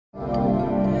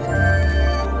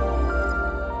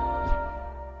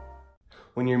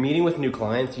When you're meeting with new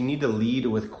clients, you need to lead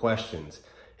with questions.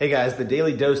 Hey guys, the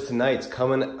Daily Dose tonight's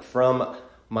coming from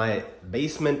my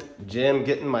basement gym,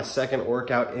 getting my second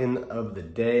workout in of the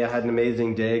day. I had an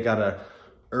amazing day, got a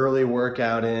early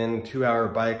workout in, 2-hour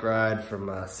bike ride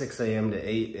from 6 a.m. to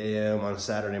 8 a.m. on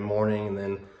Saturday morning, and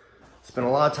then spent a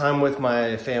lot of time with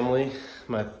my family,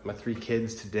 my 3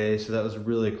 kids today, so that was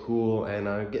really cool.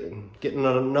 And getting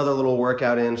another little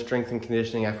workout in, strength and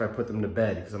conditioning after I put them to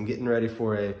bed, because I'm getting ready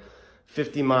for a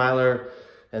 50 miler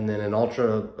and then an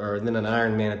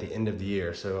Ironman at the end of the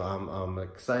year. So I'm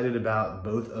excited about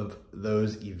both of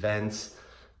those events.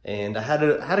 And I had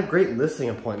a great listing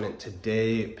appointment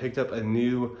today, picked up a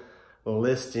new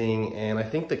listing, and I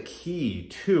think the key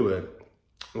to it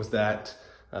was that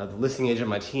the listing agent,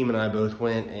 my team, and I both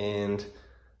went and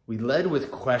we led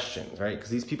with questions, right? Because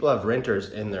these people have renters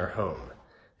in their home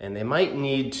and they might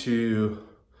need to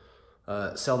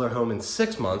sell their home in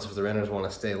 6 months if the renters want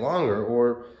to stay longer,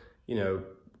 or, you know,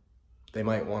 they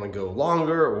might want to go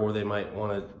longer, or they might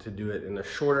want to do it in a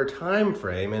shorter time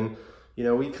frame. And, you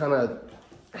know, we kind of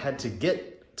had to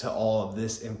get to all of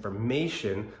this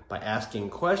information by asking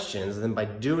questions. And then by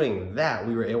doing that,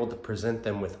 we were able to present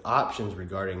them with options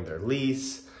regarding their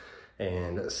lease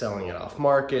and selling it off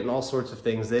market and all sorts of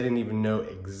things they didn't even know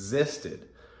existed.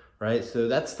 Right? So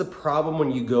that's the problem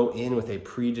when you go in with a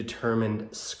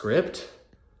predetermined script,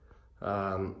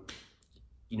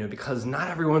 you know, because not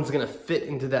everyone's going to fit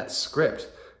into that script.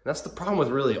 And that's the problem with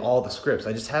really all the scripts.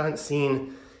 I just haven't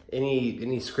seen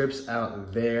any scripts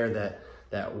out there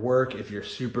that work if you're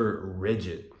super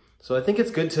rigid. So I think it's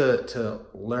good to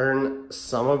learn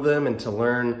some of them and to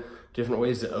learn different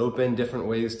ways to open, different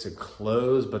ways to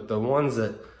close, but the ones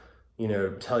that, you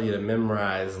know, tell you to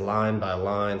memorize line by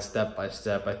line, step by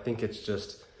step, I think it's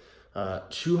just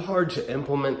too hard to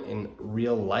implement in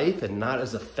real life and not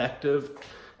as effective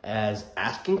as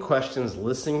asking questions,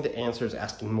 listening to answers,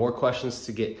 asking more questions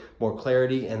to get more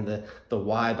clarity and the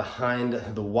why behind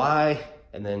the why,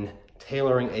 and then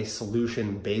tailoring a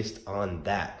solution based on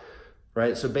that,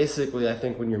 right? So basically, I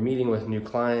think when you're meeting with new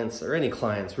clients, or any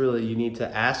clients really, you need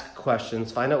to ask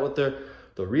questions, find out what the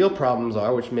real problems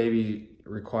are, which may be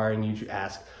requiring you to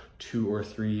ask 2 or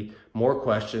 3 more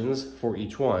questions for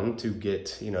each one to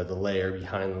get, you know, the layer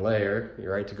behind the layer,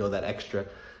 right? To go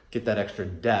get that extra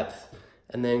depth,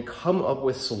 and then come up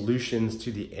with solutions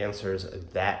to the answers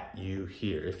that you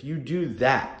hear. If you do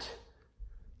that,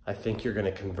 I think you're going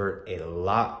to convert a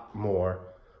lot more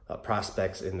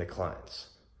prospects into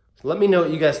clients. So let me know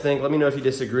what you guys think. Let me know if you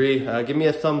disagree. Give me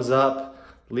a thumbs up.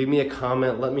 Leave me a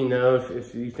comment. Let me know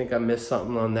if you think I missed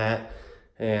something on that.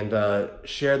 And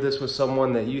share this with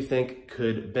someone that you think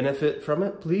could benefit from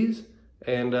it, please.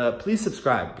 And please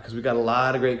subscribe, because we got a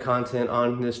lot of great content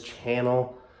on this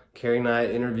channel. Carrie and I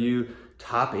interview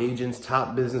top agents,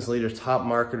 top business leaders, top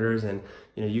marketers, and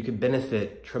you know, you could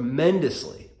benefit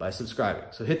tremendously by subscribing.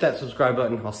 So hit that subscribe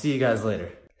button. I'll see you guys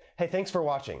later. Hey, thanks for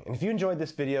watching. And if you enjoyed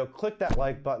this video, click that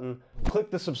like button, click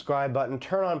the subscribe button,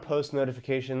 turn on post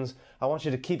notifications. I want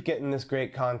you to keep getting this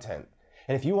great content.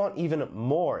 And if you want even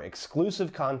more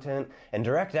exclusive content and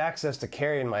direct access to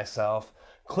Carrie and myself,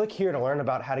 click here to learn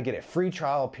about how to get a free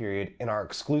trial period in our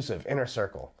exclusive Inner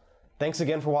Circle. Thanks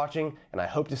again for watching, and I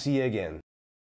hope to see you again.